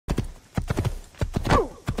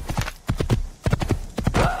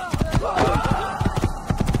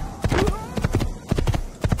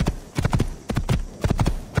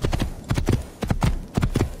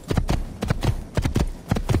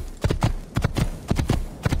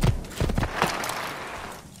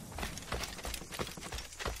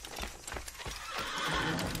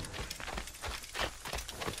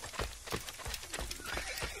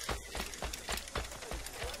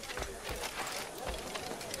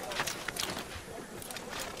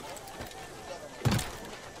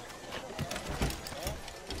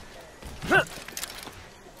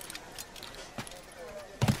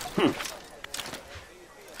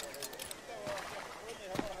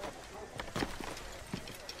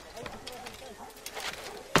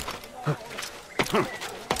If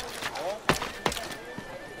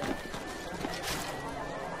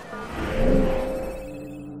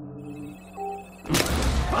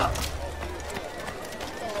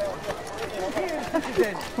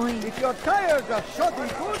you're tired of shoddy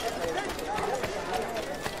food,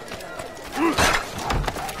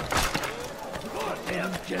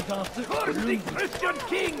 Curse the Christian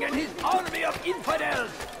king and his army of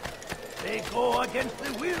infidels! They go against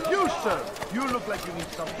the will of you, God. sir, you look like you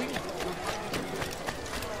need something.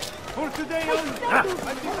 For today only.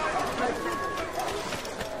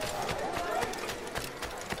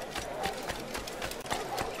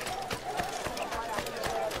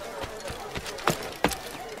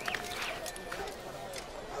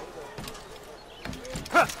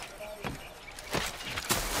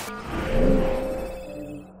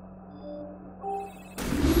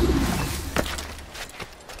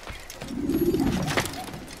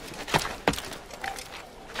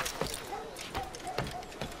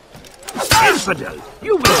 Infidel!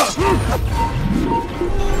 You will...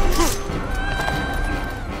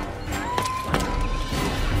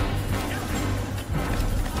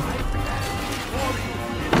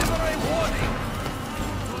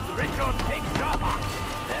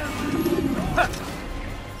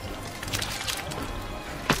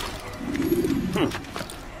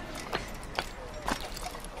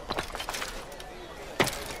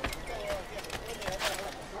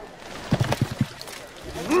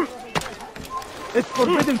 It's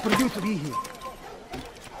forbidden for you to be here.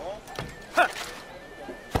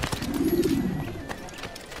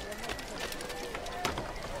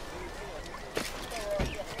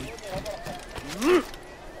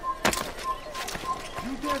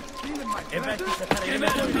 You dare steal in my presence?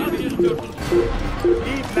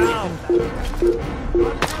 Leave now!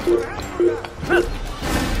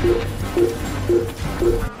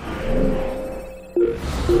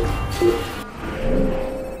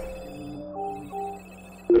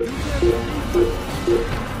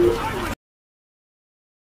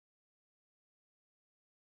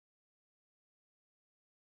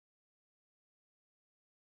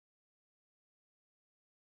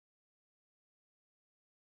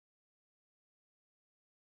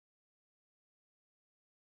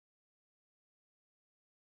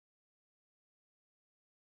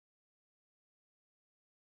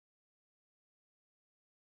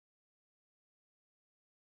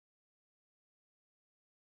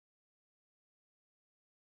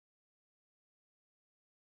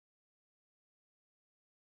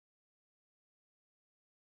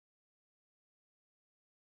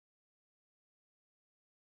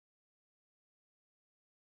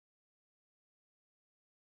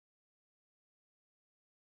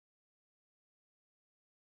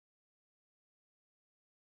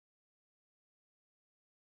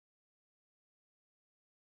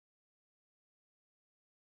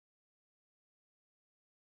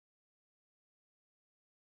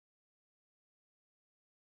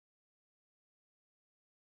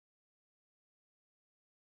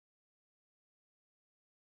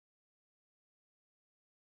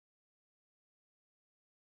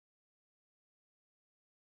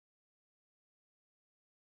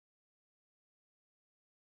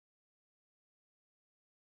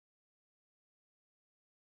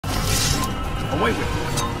 Away with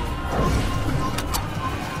it!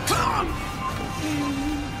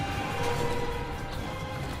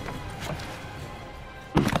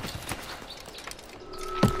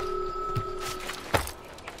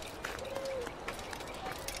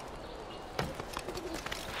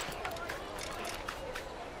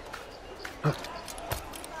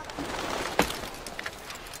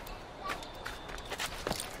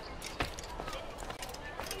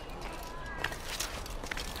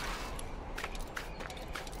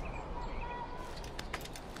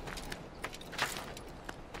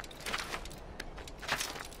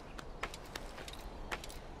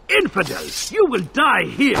 Infidels, you will die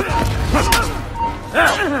here!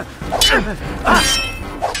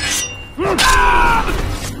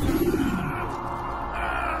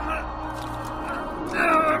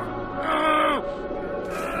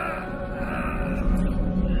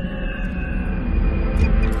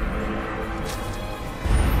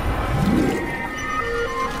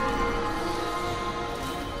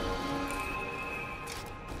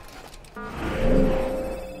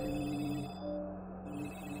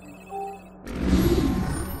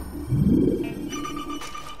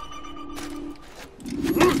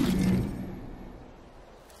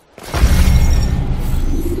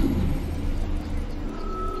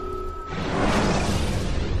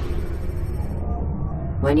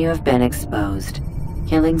 When you have been exposed,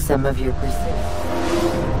 killing some of your pursuit.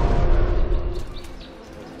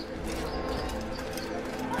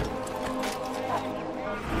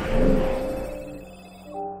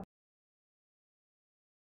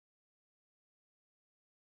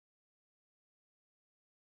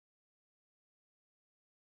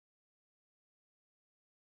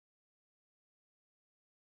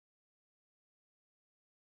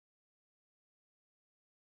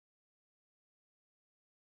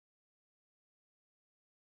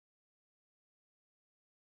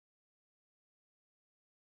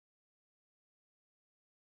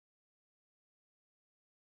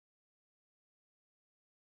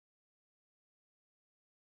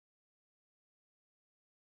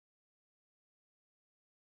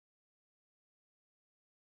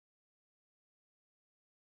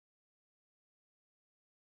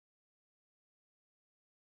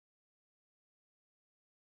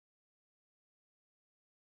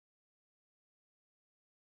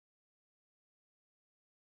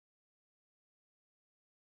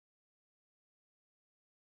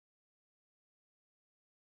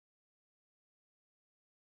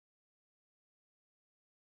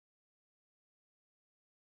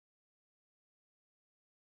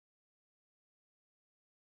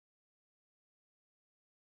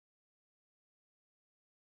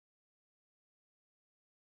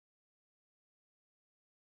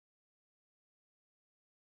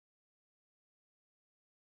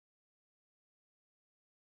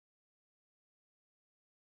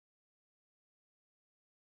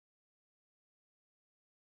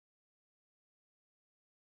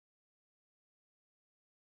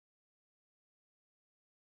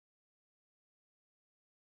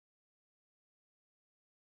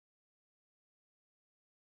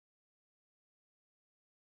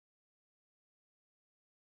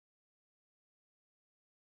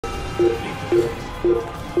 You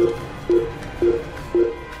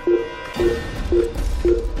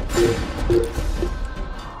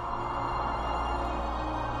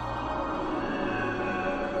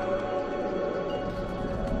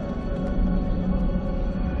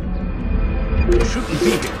shouldn't be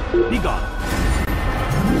here. Be gone.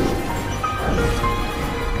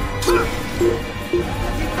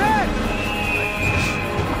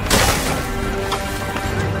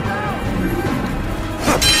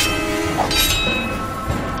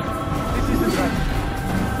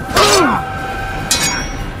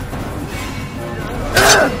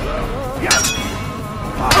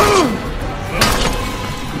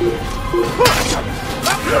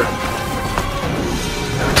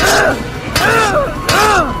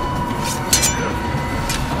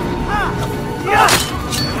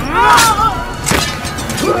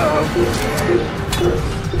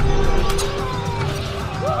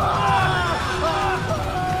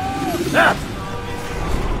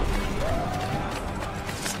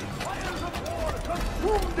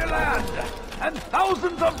 Consumed the land, and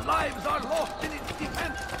thousands of lives are lost in its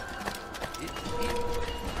defense.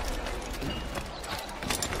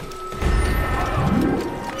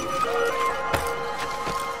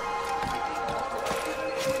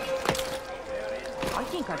 I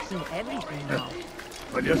think I've seen everything now.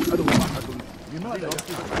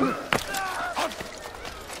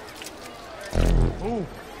 Oh.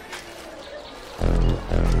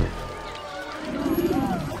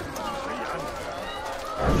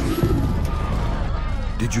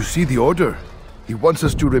 Did you see the order? He wants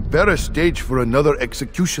us to repair a stage for another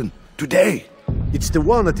execution. Today! It's the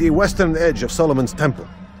one at the western edge of Solomon's Temple.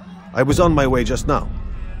 I was on my way just now.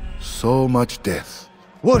 So much death.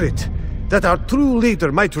 Worried that our true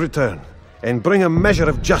leader might return and bring a measure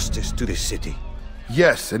of justice to this city.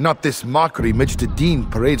 Yes, and not this mockery Dean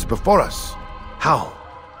parades before us. How?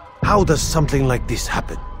 How does something like this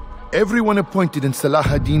happen? Everyone appointed in Salah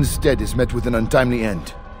ad-Din's stead is met with an untimely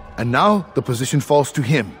end. And now the position falls to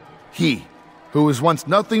him. He, who was once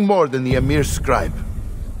nothing more than the Emir's scribe.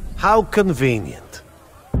 How convenient.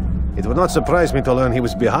 It would not surprise me to learn he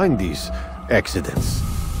was behind these accidents.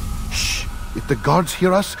 Shh! If the guards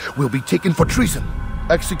hear us, we'll be taken for treason.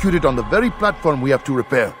 Executed on the very platform we have to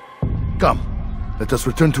repair. Come, let us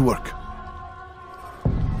return to work.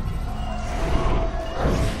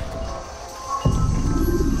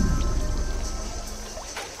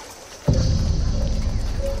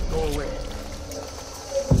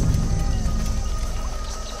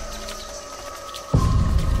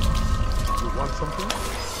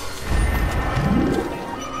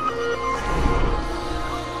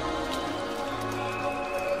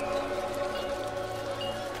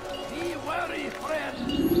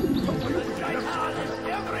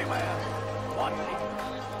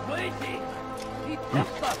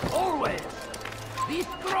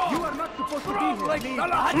 Like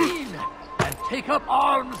Salah ad-Din, and take up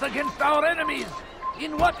arms against our enemies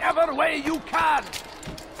in whatever way you can.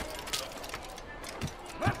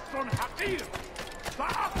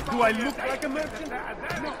 Do I look like a merchant?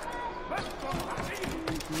 No.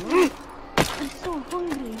 I'm so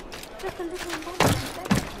hungry. Just a little more.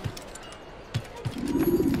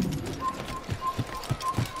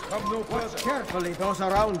 Come no further. Carefully, those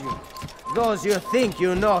around you. Those you think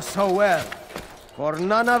you know so well. For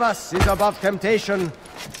none of us is above temptation.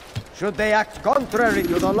 Should they act contrary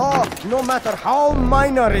to the law, no matter how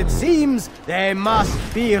minor it seems, they must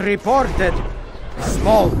be reported. A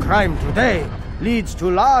small crime today leads to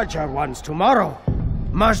larger ones tomorrow.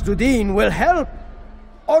 Majd-ud-Din will help.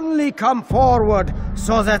 Only come forward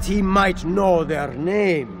so that he might know their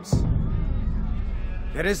names.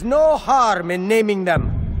 There is no harm in naming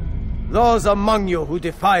them. Those among you who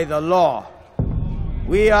defy the law.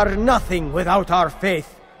 We are nothing without our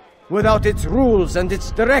faith, without its rules and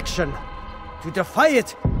its direction. To defy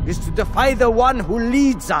it is to defy the one who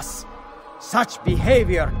leads us. Such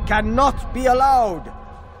behavior cannot be allowed.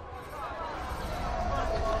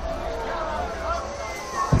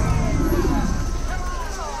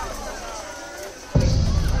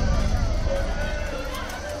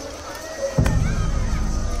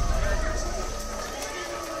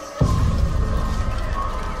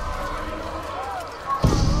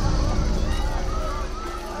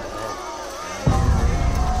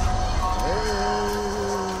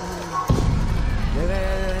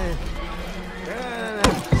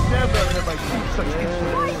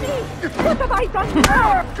 What have I done?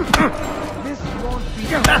 This won't be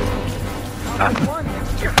not one.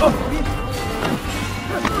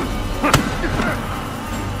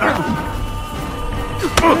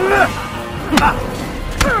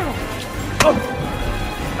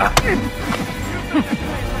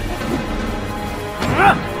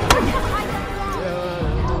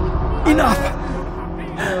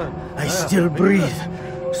 still breathe,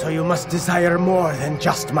 so you must desire more than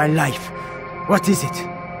just my life. What is it?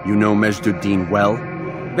 You know Majd-ud-Din well?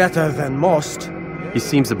 Better than most. He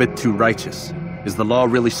seems a bit too righteous. Is the law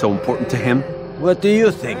really so important to him? What do you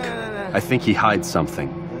think? I think he hides something,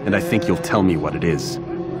 and I think you'll tell me what it is.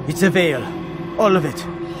 It's a veil. All of it.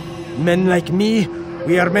 Men like me,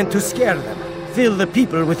 we are meant to scare them, fill the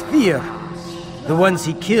people with fear. The ones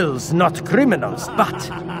he kills, not criminals, but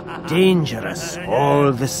dangerous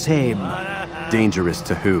all the same. Dangerous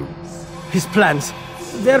to who? His plans.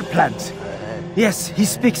 Their plans. Yes, he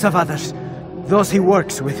speaks of others. Those he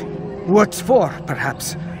works with. Works for,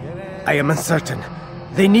 perhaps. I am uncertain.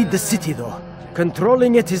 They need the city, though.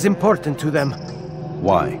 Controlling it is important to them.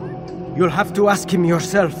 Why? You'll have to ask him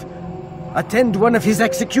yourself. Attend one of his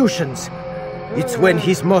executions. It's when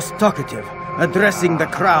he's most talkative, addressing the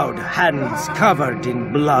crowd, hands covered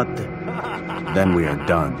in blood. Then we are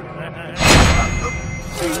done.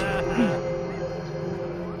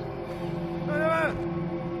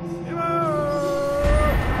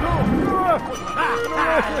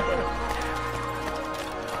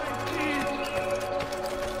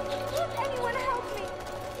 Anyone help me?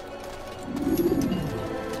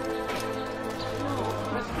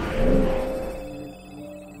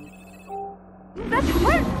 That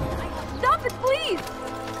hurts! Stop it, please!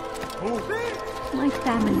 My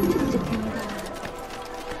family is sitting there.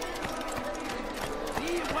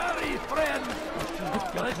 Be wary, friends! The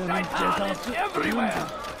Shaitan is everywhere!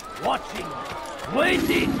 Watching,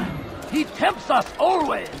 waiting! He tempts us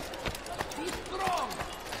always! Be strong!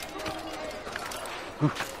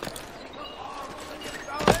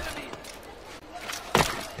 Our enemies!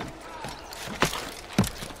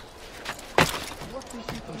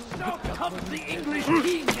 Now comes the English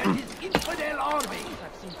king and his infidel army.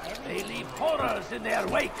 They leave horrors in their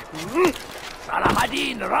wake.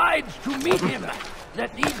 Salah-ad-Din rides to meet him,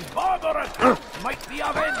 that these barbarous acts might be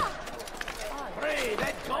avenged. Pray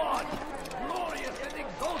that God, glorious and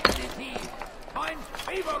exalted is he, finds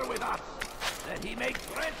favor with us, that he may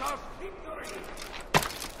grant us victory.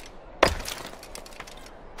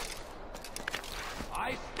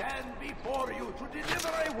 I stand before you to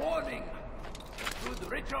deliver a warning. Should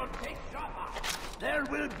Richard take Jaffa, there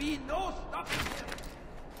will be no stopping him.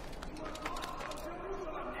 We must not go to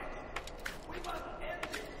Jerusalem next. We must end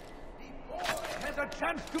it before it has a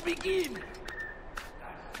chance to begin.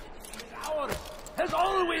 That city is ours, has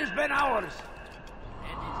always been ours.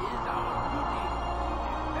 And it is our duty to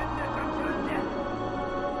defend it until death.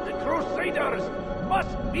 The Crusaders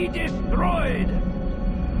must be destroyed.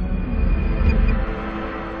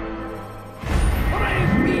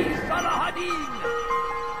 Praise be Salah-ad-Din!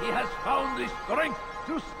 He has found the strength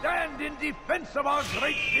to stand in defense of our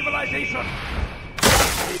great civilization.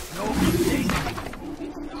 Make no mistake.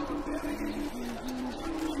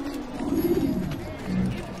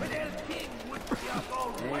 Infidel king would see us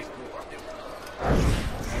all wiped from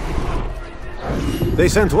the... They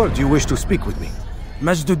sent word you wish to speak with me.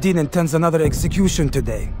 Majd-ud-Din intends another execution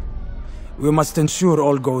today. We must ensure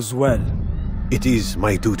all goes well. It is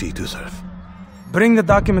my duty to serve. Bring the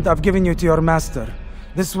document I've given you to your master.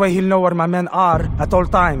 This way he'll know where my men are at all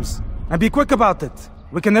times. And be quick about it.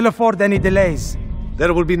 We can ill afford any delays.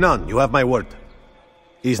 There will be none, you have my word.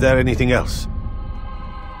 Is there anything else?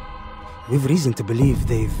 We've reason to believe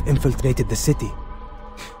they've infiltrated the city.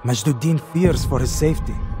 Majd-ud-Din fears for his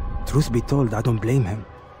safety. Truth be told, I don't blame him.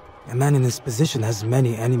 A man in his position has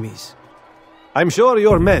many enemies. I'm sure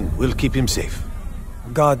your men will keep him safe.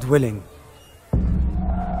 God willing.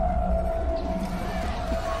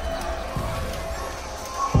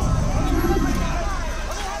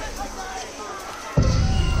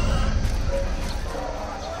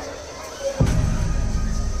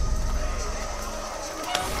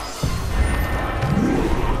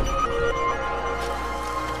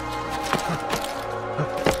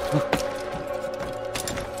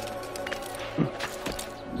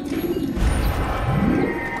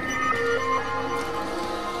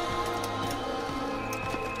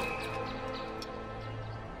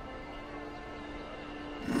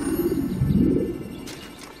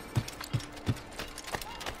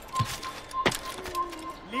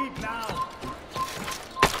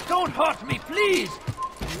 Don't hurt me, please!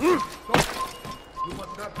 You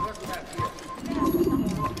must not trespass here.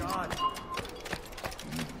 Oh, God.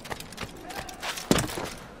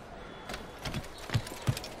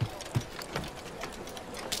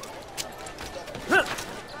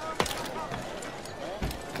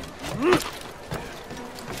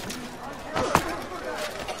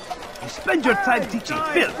 You spend your time teaching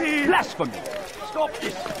filth, blasphemy! Stop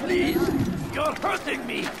this, please! You're hurting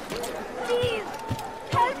me! Please,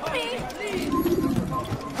 help me! Please!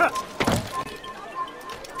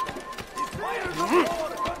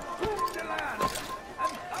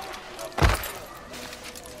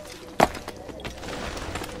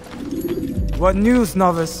 What news,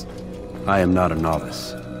 novice? I am not a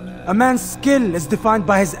novice. A man's skill is defined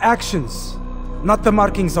by his actions, not the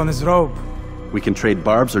markings on his robe. We can trade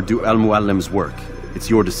barbs or do Al-Muallim's work.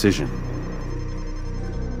 It's your decision.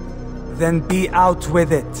 Then be out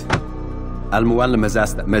with it. Al-Muallim has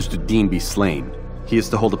asked that Majduddin be slain. He is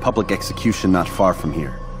to hold a public execution not far from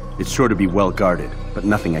here. It's sure to be well guarded, but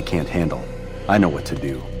nothing I can't handle. I know what to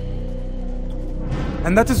do.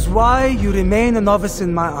 And that is why you remain a novice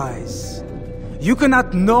in my eyes. You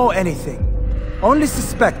cannot know anything, only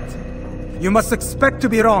suspect. You must expect to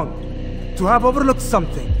be wrong, to have overlooked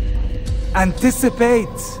something. Anticipate,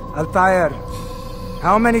 Altair.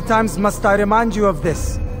 How many times must I remind you of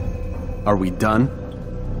this? Are we done?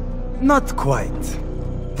 Not quite.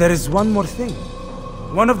 There is one more thing.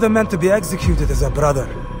 One of the men to be executed is a brother.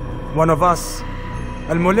 One of us.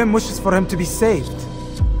 Al-Mulim wishes for him to be saved.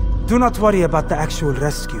 Do not worry about the actual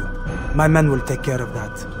rescue. My men will take care of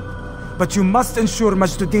that. But you must ensure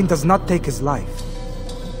Majduddin does not take his life.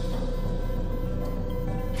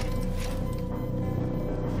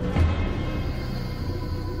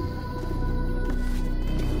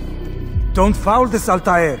 Don't foul this,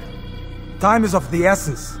 Altair. Time is of the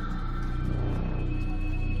essence.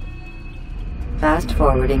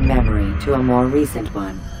 Fast-forwarding memory to a more recent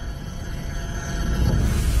one.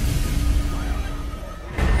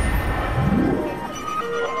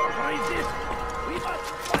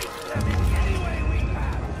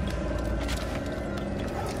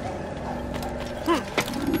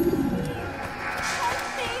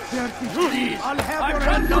 Please, I've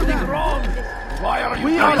done nothing wrong. Why are you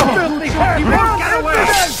doing filthy hurt? He won't get away!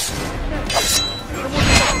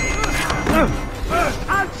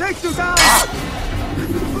 I'll take you down!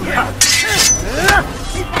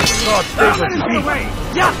 God save us, away!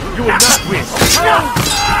 You will not win!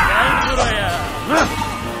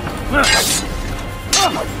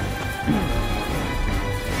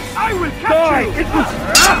 I will catch you!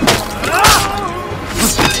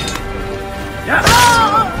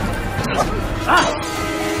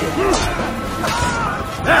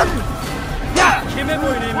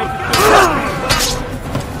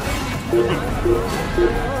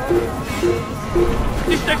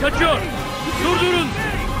 İşte kaçıyor! Durdurun!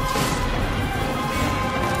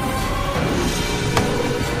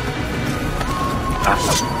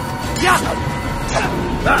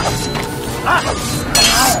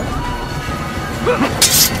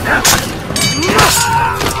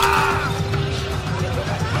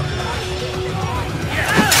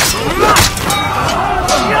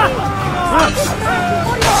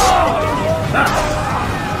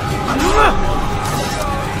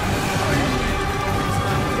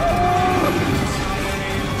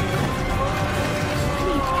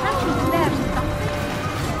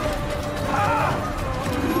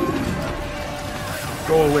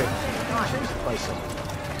 Go away.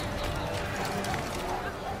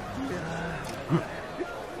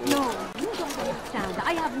 No, you don't understand.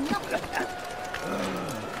 I have nothing.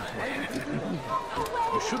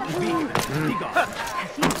 You shouldn't be here. Be gone.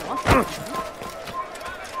 Has he lost?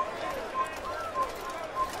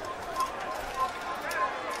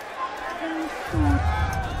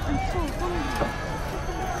 I'm so hungry.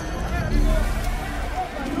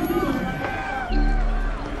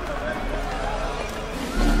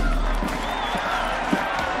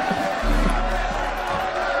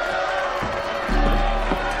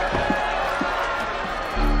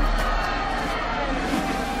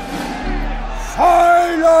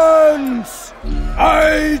 Silence!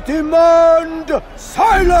 I demand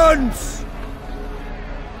silence!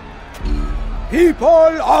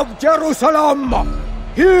 People of Jerusalem,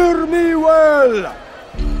 hear me well!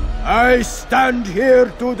 I stand here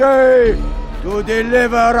today to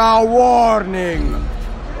deliver a warning.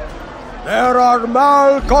 There are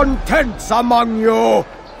malcontents among you.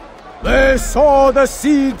 They sow the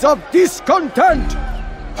seeds of discontent,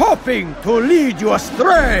 hoping to lead you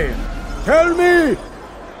astray. Tell me,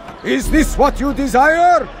 is this what you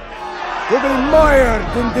desire? To be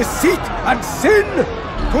mired in deceit and sin?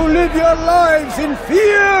 To live your lives in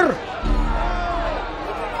fear?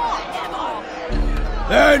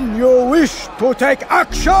 Then you wish to take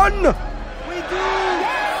action? We do!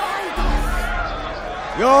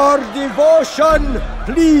 Your devotion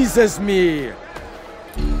pleases me.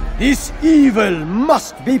 This evil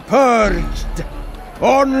must be purged.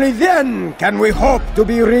 Only then can we hope to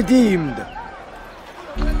be redeemed.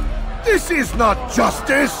 This is not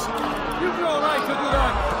justice! You've no right to do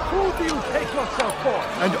that! Who do you take yourself for?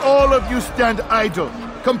 And all of you stand idle,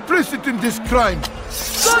 complicit in this crime.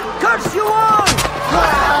 God curse you all!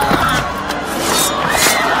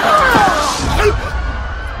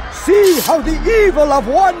 See how the evil of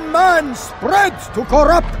one man spreads to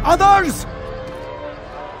corrupt others?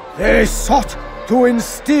 They sought to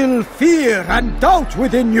instill fear and doubt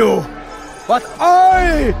within you, but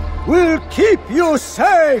I will keep you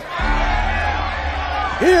safe.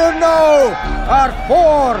 Here now are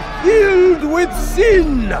four filled with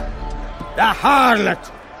sin. The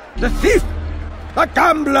harlot, the thief, the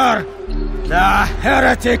gambler, the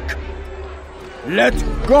heretic. Let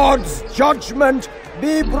God's judgment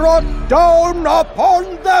be brought down upon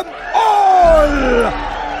them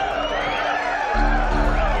all!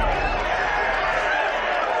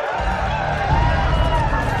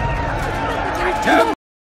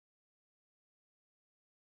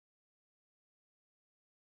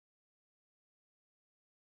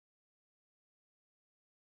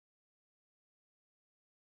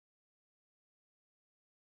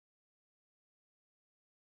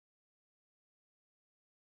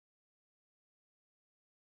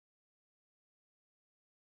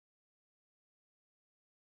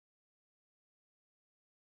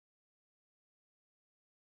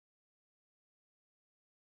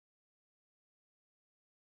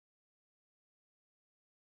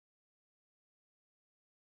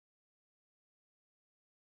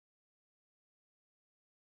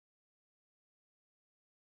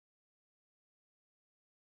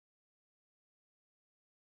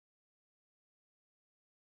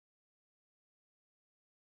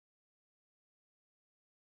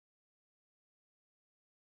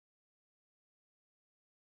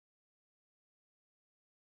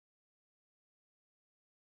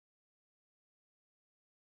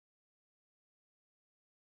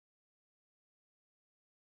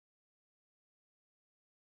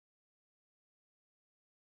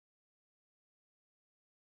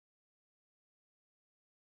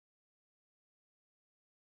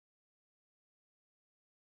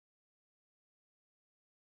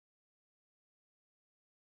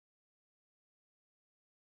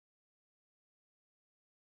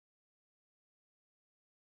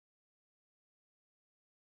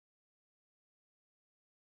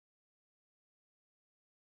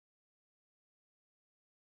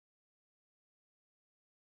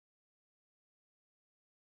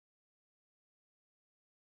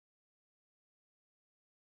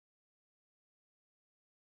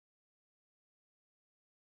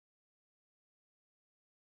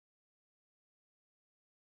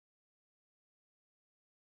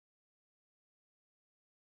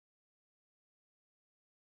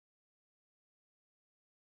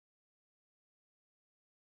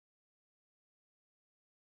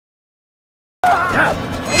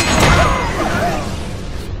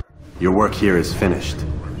 Your work here is finished.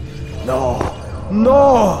 No!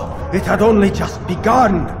 It had only just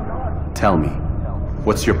begun! Tell me,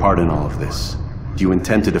 what's your part in all of this? Do you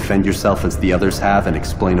intend to defend yourself as the others have and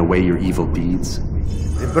explain away your evil deeds?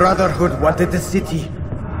 The Brotherhood wanted the city.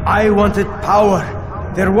 I wanted power.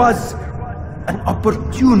 There was an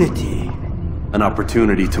opportunity. An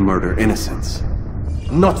opportunity to murder innocents.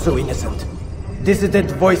 Not so innocent. Dissident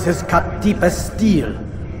voices cut deep as steel.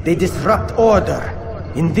 They disrupt order.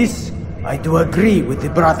 In this, I do agree with the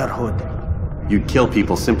Brotherhood. You'd kill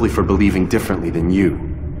people simply for believing differently than you.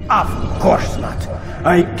 Of course not.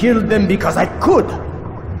 I killed them because I could.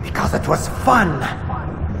 Because it was fun.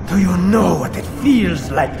 Do you know what it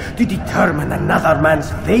feels like to determine another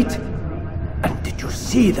man's fate? And did you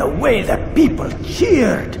see the way the people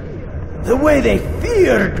cheered? The way they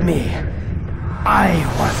feared me? I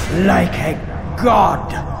was like a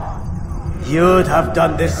god. You'd have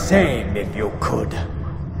done the same if you could.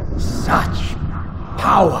 Such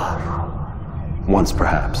power. Once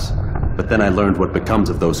perhaps. But then I learned what becomes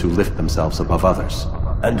of those who lift themselves above others.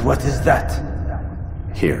 And what is that?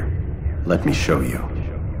 Here, let me show you.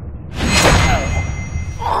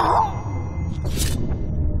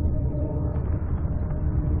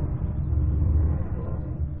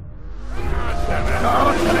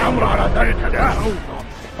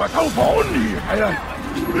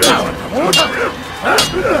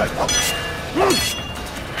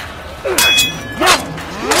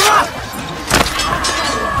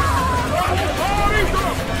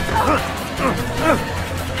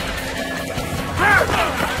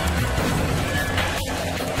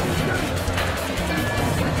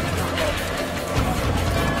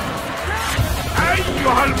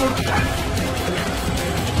 أيها المرتد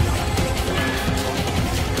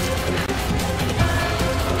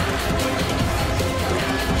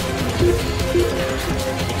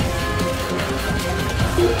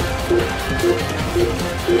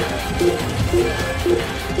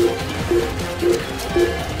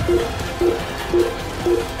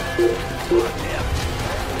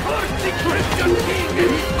Christian king and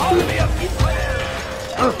his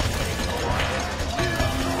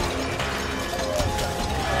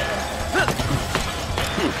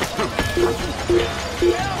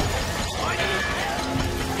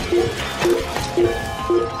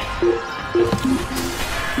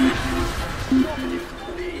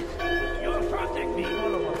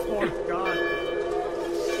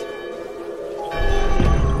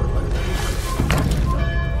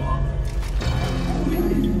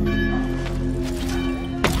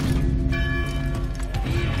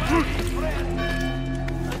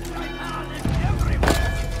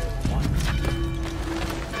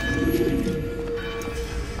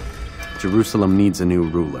Jerusalem needs a new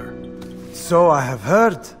ruler. So I have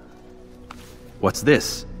heard. What's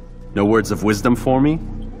this? No words of wisdom for me?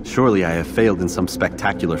 Surely I have failed in some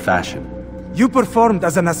spectacular fashion. You performed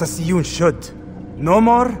as an assassin should. No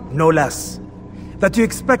more, no less. That you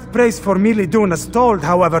expect praise for merely doing as told,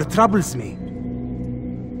 however, troubles me.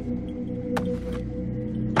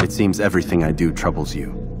 It seems everything I do troubles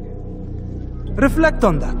you. Reflect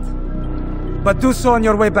on that. But do so on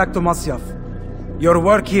your way back to Masyaf. Your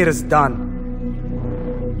work here is done.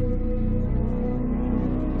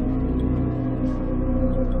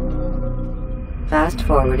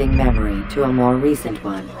 Fast-forwarding memory to a more recent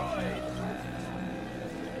one.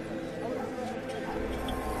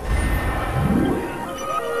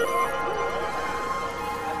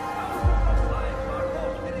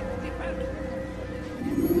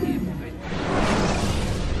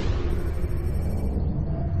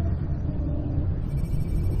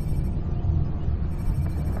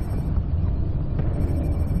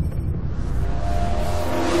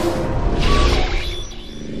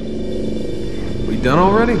 Done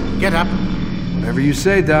already? Get up. Whatever you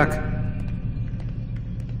say, Doc.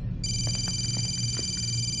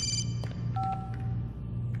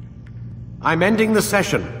 I'm ending the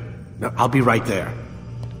session. No, I'll be right there.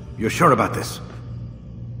 You're sure about this?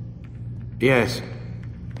 Yes.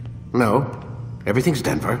 No. Everything's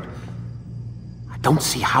Denver. I don't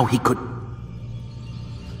see how he could...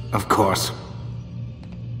 Of course.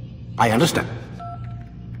 I understand.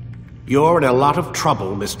 You're in a lot of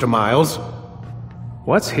trouble, Mr. Miles.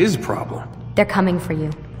 What's his problem? They're coming for you.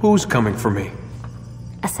 Who's coming for me?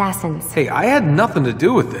 Assassins. Hey, I had nothing to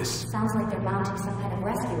do with this. Sounds like they're mounting some kind of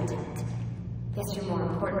rescue attempt. Guess you're more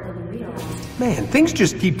important than you realize. Man, things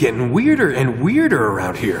just keep getting weirder and weirder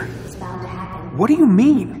around here. It's bound to happen. What do you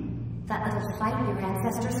mean? That little fight your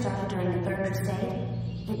ancestors started during the Third Crusade,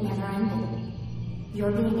 it never ended.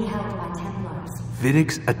 You're being held by Templars.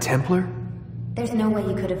 Vidic's a Templar? There's no way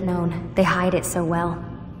you could have known. They hide it so well.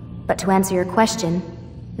 But to answer your question,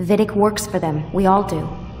 Vidic works for them. We all do.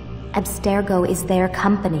 Abstergo is their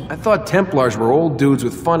company. I thought Templars were old dudes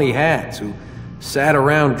with funny hats who sat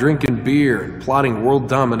around drinking beer and plotting world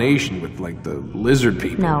domination with, like, the lizard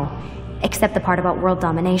people. No. Except the part about world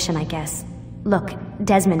domination, I guess. Look,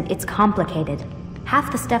 Desmond, it's complicated.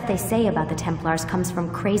 Half the stuff they say about the Templars comes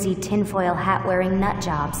from crazy tinfoil hat-wearing nut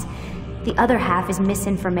jobs. The other half is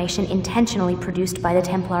misinformation intentionally produced by the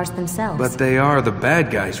Templars themselves. But they are the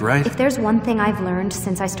bad guys, right? If there's one thing I've learned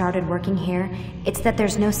since I started working here, it's that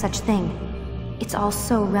there's no such thing. It's all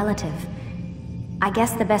so relative. I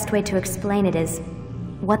guess the best way to explain it is,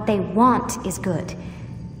 what they want is good,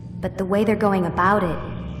 but the way they're going about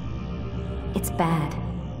it, it's bad.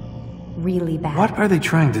 Really bad. What are they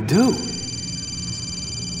trying to do?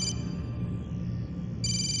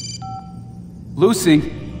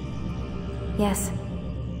 Lucy? Yes.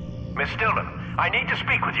 Miss Stillman, I need to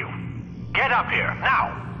speak with you. Get up here,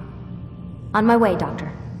 now! On my way,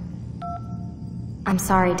 Doctor. I'm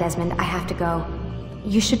sorry, Desmond, I have to go.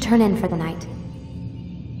 You should turn in for the night.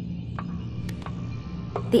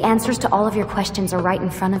 The answers to all of your questions are right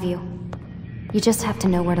in front of you. You just have to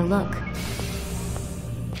know where to look.